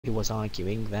was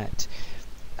arguing that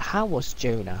how was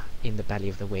Jonah in the belly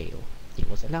of the whale? He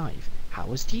was alive. How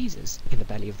was Jesus in the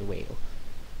belly of the whale?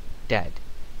 Dead.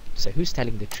 So who's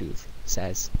telling the truth?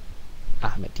 Says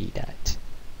Ahmadiyyat.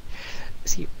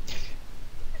 See,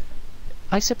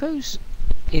 I suppose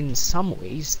in some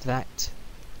ways that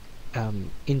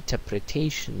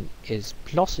interpretation is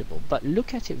plausible, but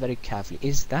look at it very carefully.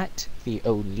 Is that the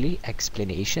only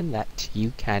explanation that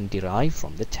you can derive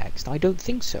from the text? I don't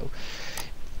think so.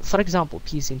 For example,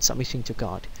 peace in submission to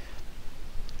God.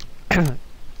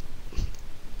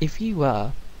 If you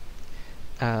were,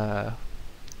 I'm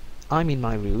in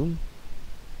my room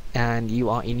and you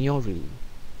are in your room.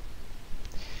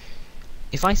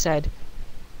 If I said,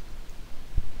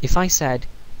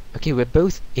 okay, we're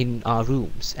both in our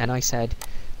rooms, and I said,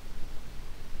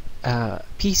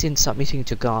 peace in submitting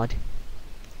to God,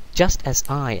 just as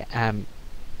I am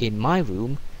in my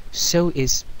room, so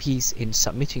is peace in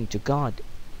submitting to God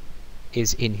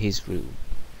is in his room.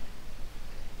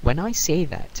 When I say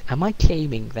that, am I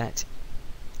claiming that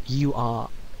you are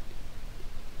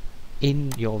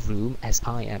in your room as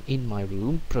I am in my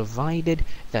room, provided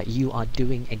that you are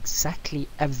doing exactly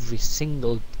every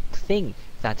single thing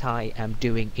that I am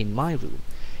doing in my room?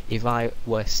 If I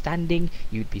were standing,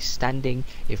 you'd be standing.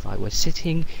 If I were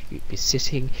sitting, you'd be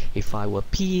sitting. If I were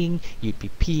peeing, you'd be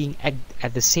peeing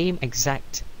at the same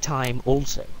exact time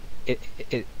also.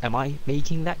 Am I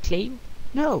making that claim?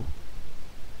 No.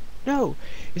 No.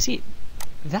 You see,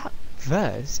 that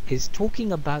verse is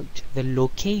talking about the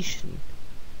location,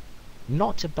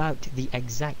 not about the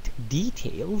exact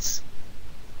details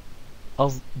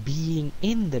of being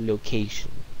in the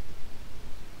location.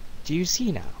 Do you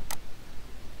see now?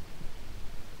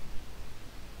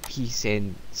 Peace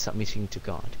in submitting to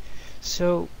God.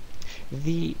 So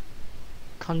the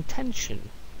contention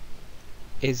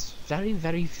is very,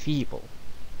 very feeble.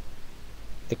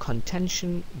 The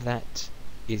contention that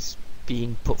is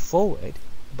being put forward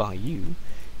by you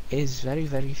is very,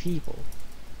 very feeble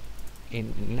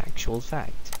in actual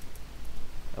fact.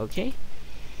 Okay?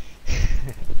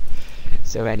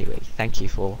 So anyway, thank you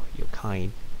for your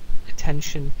kind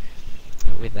attention.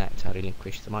 With that, I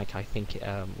relinquish the mic. I think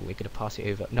we're going to pass it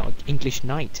over. No, English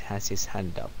Knight has his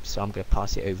hand up, so I'm going to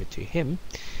pass it over to him,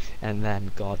 and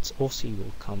then God's Aussie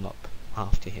will come up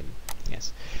after him.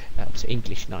 Yes. So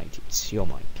English Knight, it's your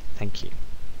mic. Thank you.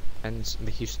 And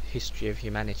the history of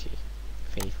humanity,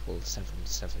 Faithful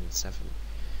 777.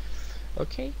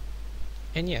 Okay.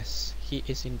 And yes, he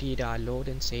is indeed our Lord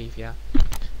and Saviour,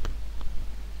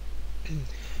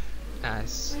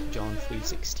 as John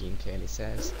 3:16 clearly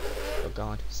says, for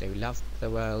God so loved the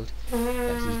world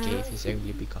that he gave his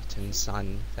only begotten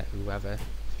Son, that whoever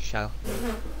shall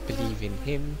believe in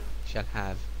him shall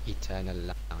have eternal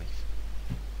life.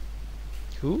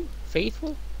 Who?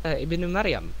 Faithful? Ibn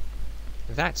Maryam.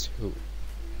 That's who.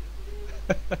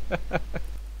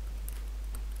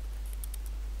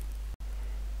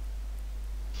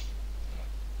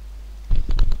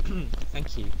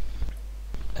 Thank you.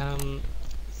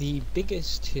 The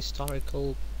biggest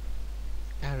historical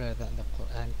error that the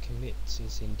Quran commits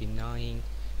is in denying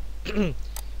the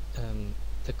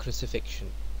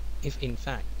crucifixion. If in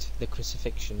fact the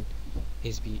crucifixion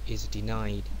is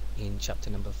denied in chapter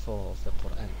number 4 of the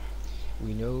Quran,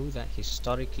 we know that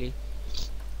historically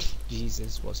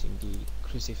Jesus was indeed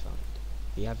crucified.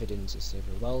 The evidence is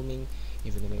overwhelming.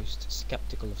 Even the most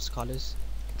skeptical of scholars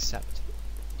accept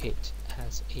it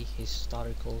as a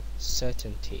historical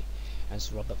certainty.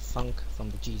 As Robert Funk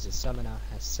from the Jesus Seminar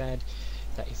has said,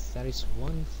 that if there is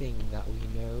one thing that we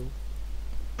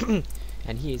know,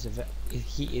 and he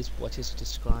is what is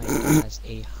described as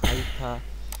a hyper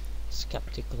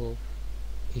skeptical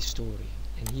historian,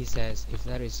 and he says if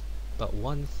there is but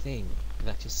one thing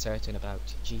that is certain about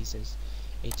Jesus,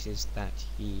 it is that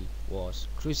he was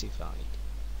crucified.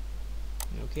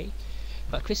 Okay,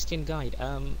 but Christian Guide,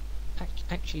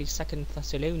 actually 2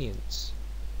 Thessalonians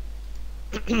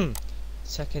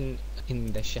second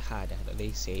in the Shahada, that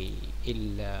they say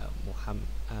illa Muhammad,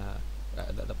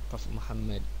 that the Prophet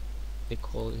Muhammad, they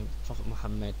call him Prophet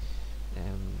Muhammad,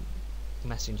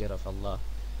 messenger of Allah.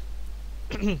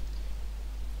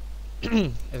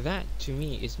 That to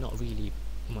me is not really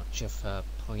much of a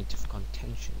point of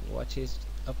contention. What is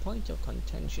a point of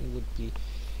contention would be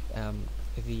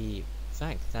the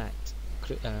fact that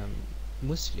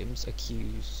Muslims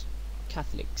accuse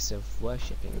Catholics of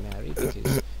worshipping Mary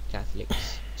because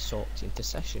Catholics sought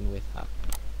intercession with her.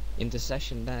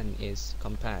 Intercession then is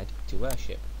compared to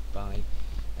worship by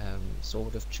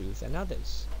Sword of Truth and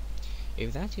others.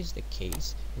 If that is the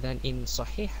case, then in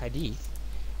Sahih Hadith,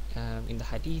 in the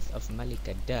Hadith of Malik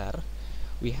ad-Dar,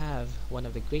 We have one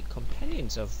of the great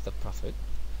companions of the Prophet,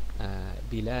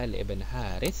 Bilal ibn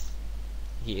Harith.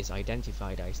 He is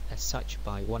identified as such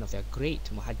by one of the great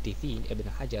muhaddithin,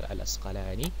 Ibn Hajar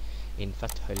al-Asqalani, in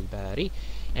Fath al-Bari,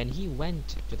 and he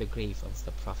went to the grave of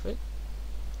the Prophet.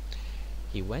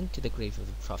 He went to the grave of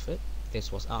the Prophet.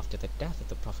 This was after the death of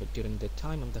the Prophet during the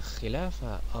time of the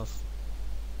Khilafah of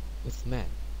Uthman.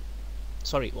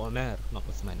 Sorry, Umar, not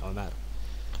Uthman, Umar.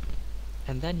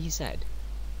 And then he said,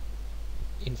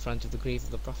 in front of the grave of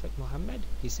the Prophet Muhammad,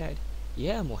 he said,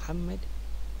 "Ya Muhammad,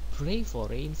 pray for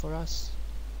rain for us,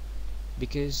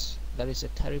 because there is a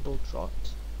terrible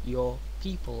drought. Your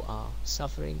people are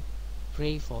suffering.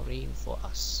 Pray for rain for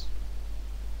us."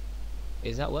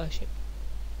 Is that worship?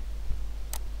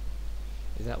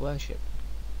 Is that worship?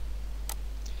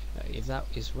 If that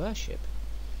is worship,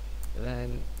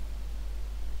 then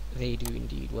they do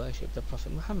indeed worship the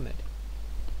Prophet Muhammad.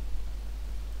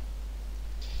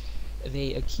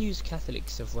 They accuse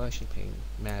Catholics of worshipping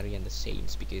Mary and the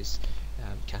saints because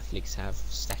Catholics have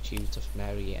statues of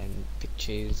Mary and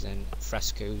pictures and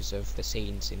frescoes of the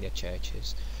saints in their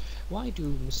churches. Why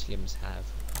do Muslims have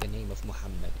the name of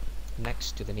Muhammad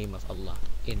next to the name of Allah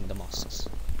in the mosques?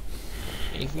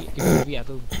 If we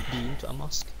ever been to a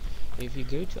mosque, if you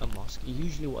go to a mosque,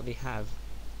 usually what they have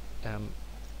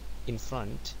in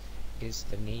front is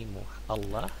the name of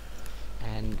Allah,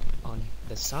 and on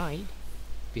the side,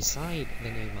 beside the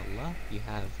name Allah, you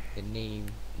have the name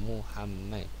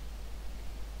Muhammad.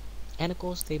 And of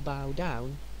course they bow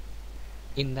down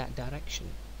in that direction.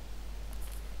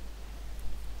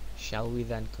 Shall we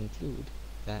then conclude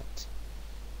that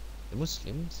the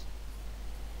Muslims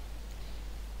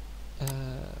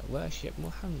worship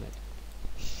Muhammad?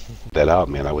 That out,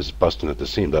 man. I was busting at the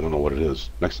seams. I don't know what it is.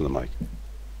 Next to the mic.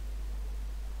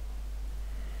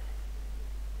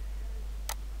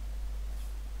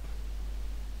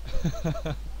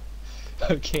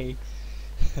 Okay.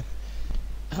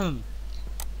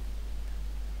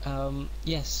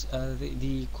 Yes,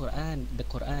 the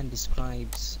Quran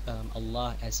describes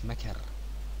Allah as makar.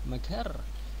 Makar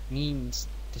means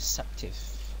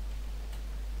deceptive.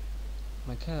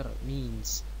 Makar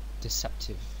means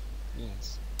deceptive.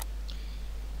 Yes.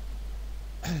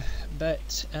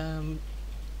 But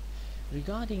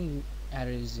regarding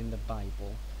errors in the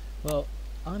Bible, well,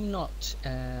 I'm not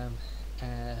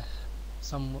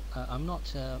I'm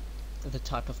not the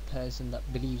type of person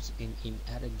that believes in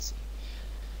inerrancy.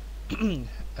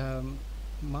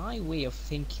 My way of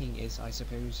thinking is, I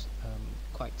suppose,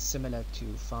 quite similar to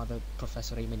Father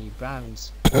Professor Raymond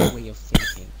Brown's way of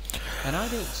thinking, and I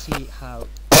don't see how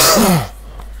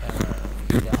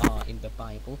there are in the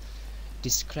Bible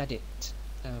discredit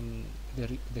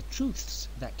the truths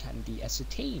that can be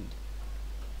ascertained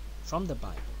from the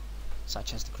Bible,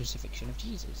 such as the crucifixion of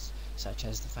Jesus, such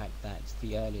as the fact that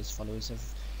the earliest followers of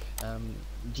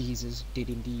Jesus did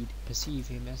indeed perceive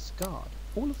him as God.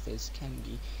 All of this can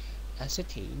be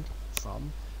ascertained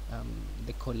from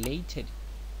the collated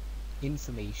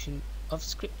information of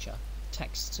Scripture,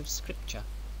 texts of Scripture.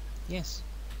 Yes,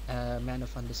 a man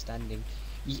of understanding,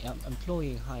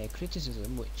 employing higher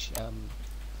criticism, which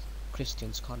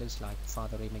Christian scholars like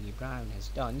Father Raymond Brown has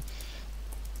done,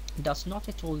 does not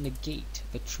at all negate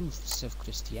the truths of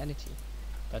Christianity.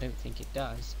 I don't think it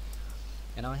does,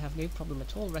 and I have no problem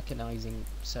at all recognizing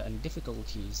certain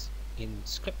difficulties in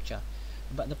Scripture.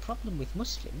 But the problem with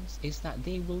Muslims is that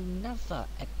they will never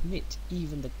admit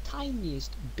even the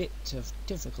tiniest bit of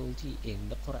difficulty in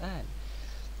the Quran.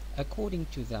 According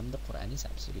to them, the Quran is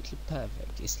absolutely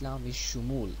perfect. Islam is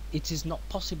shumul. It is not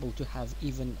possible to have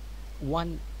even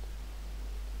one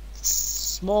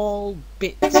small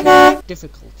bit of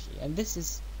difficulty, and this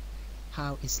is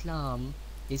how Islam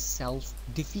is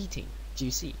self-defeating. Do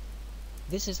you see?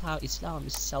 This is how Islam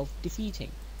is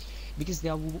self-defeating, because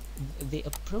they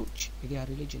approach their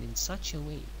religion in such a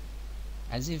way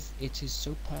as if it is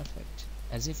so perfect,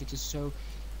 as if it is so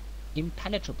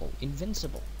impenetrable,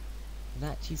 invincible,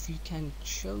 that if you can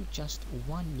show just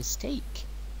one mistake,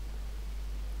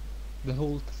 the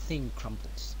whole thing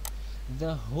crumbles.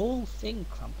 The whole thing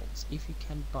crumbles if you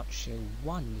can but show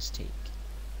one mistake.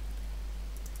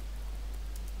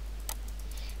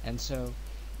 And so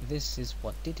this is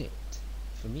what did it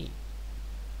for me.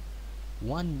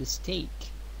 One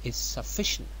mistake is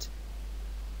sufficient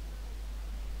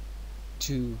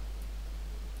to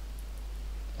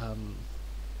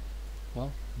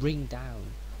well, bring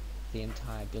down the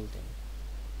entire building,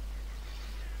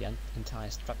 the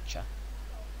entire structure.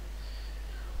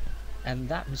 And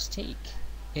that mistake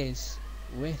is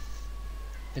with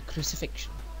the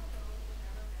crucifixion.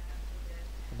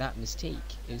 That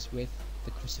mistake is with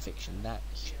the crucifixion, that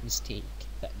mistake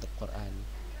that the Quran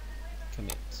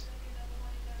commit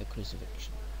the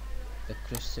crucifixion. The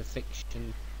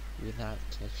crucifixion, without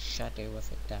a shadow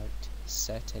of a doubt,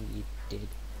 certainly did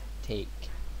take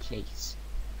place.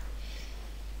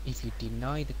 If you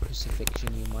deny the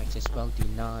crucifixion, you might as well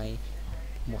deny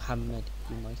Muhammad,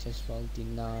 you might as well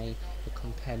deny the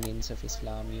companions of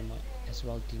Islam, you might as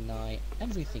well deny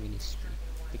everything in history.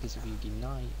 Because if you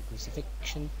deny the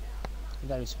crucifixion,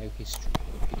 there is no history.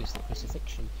 Because the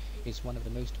crucifixion is one of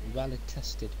the most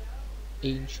well-attested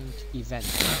ancient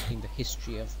events in the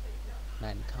history of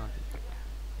mankind.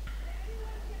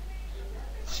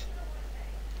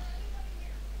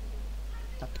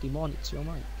 Takdimon, it's your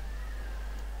mic.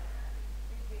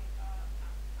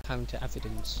 Counter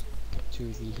evidence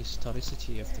to the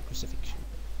historicity of the crucifixion.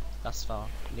 Thus far,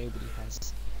 nobody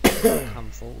has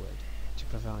come forward to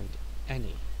provide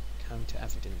any counter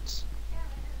evidence.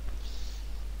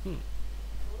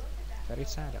 Very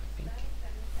sad, I think.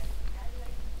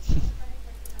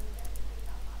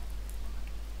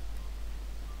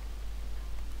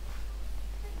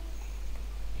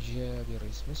 Jabir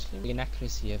is Muslim. The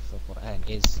inaccuracy of the Quran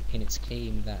is in its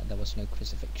claim that there was no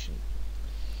crucifixion.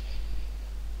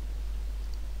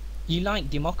 You like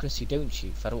democracy, don't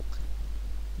you, Farouk?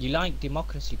 You like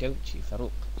democracy, don't you,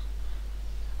 Farouk?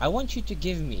 I want you to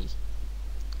give me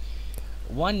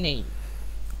one name,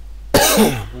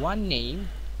 one name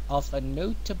of a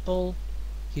notable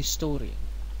historian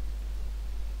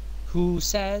who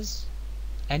says,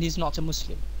 and is not a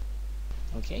Muslim,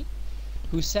 okay,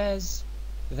 who says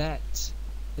that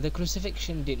the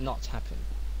crucifixion did not happen.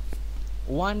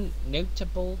 One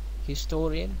notable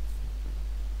historian.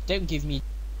 Don't give me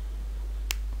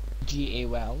G.A.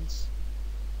 Wells.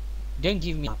 Don't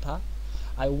give me Papa.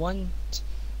 I want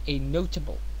a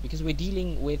notable, because we're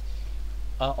dealing with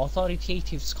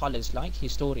authoritative scholars like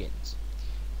historians.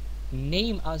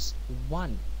 Name us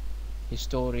one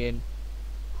historian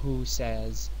who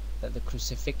says that the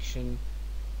crucifixion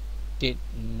did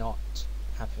not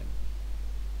happen.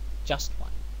 Just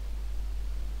one.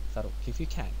 Farouk, if you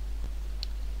can.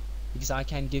 Because I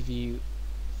can give you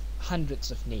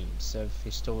hundreds of names of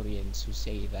historians who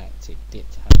say that it did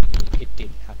happen. It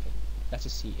did happen. Let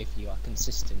us see if you are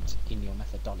consistent in your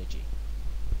methodology.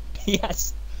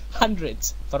 Yes,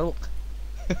 hundreds, Farouk.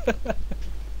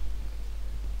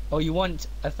 Oh, you want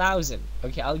 1,000?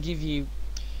 Okay, I'll give you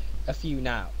a few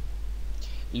now.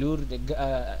 Lord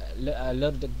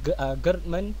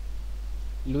Gerdman,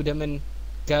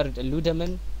 Gerd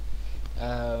Ludeman,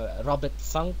 Robert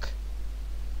Funk,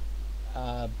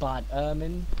 Bart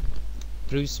Ehrman,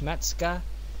 Bruce Metzger,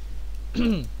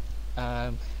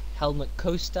 Helmut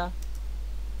Costa,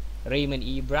 Raymond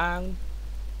E. Brown.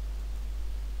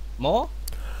 More?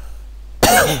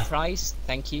 Price,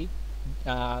 thank you.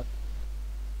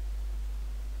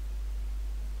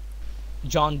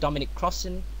 John Dominic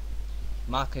Crossan,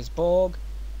 Marcus Borg.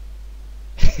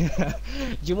 Do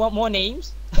you want more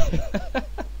names?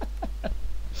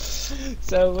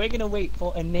 So we're gonna wait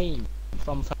for a name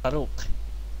from Farouk.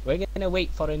 We're gonna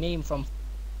wait for a name from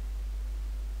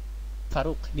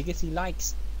Farouk because he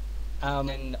likes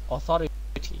an authority.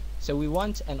 So we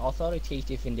want an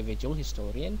authoritative individual,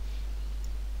 historian,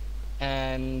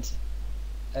 and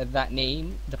that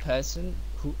name, the person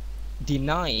who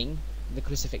denying the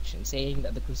crucifixion, saying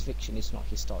that the crucifixion is not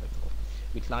historical.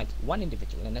 We'd like one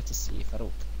individual, and let us see if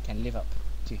Farouk can live up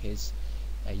to his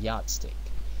yardstick.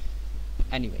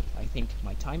 Anyway, I think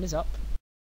my time is up.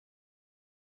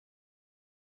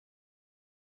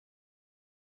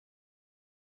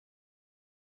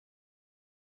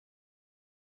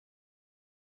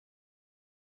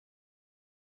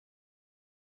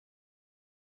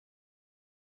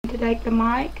 To take the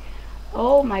mic.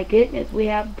 Oh my goodness, we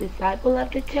have disciple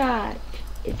of the church.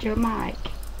 It's your mic.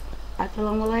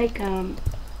 Assalamu alaikum.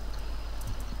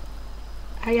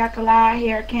 Hayakallah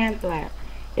hair Kansler.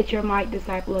 It's your mic,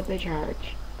 disciple of the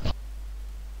church.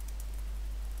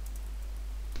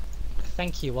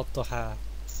 Thank you, Wadduha.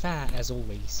 Fair as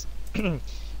always.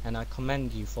 And I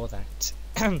commend you for that.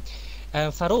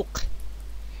 Farouk,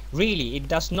 really, it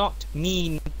does not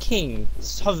mean king,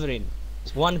 sovereign,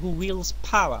 one who wields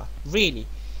power, really.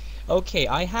 Okay,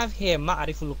 I have here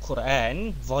Ma'ariful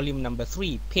Quran, volume number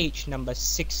 3, page number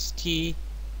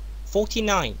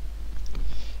 49.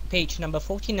 Page number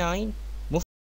 49,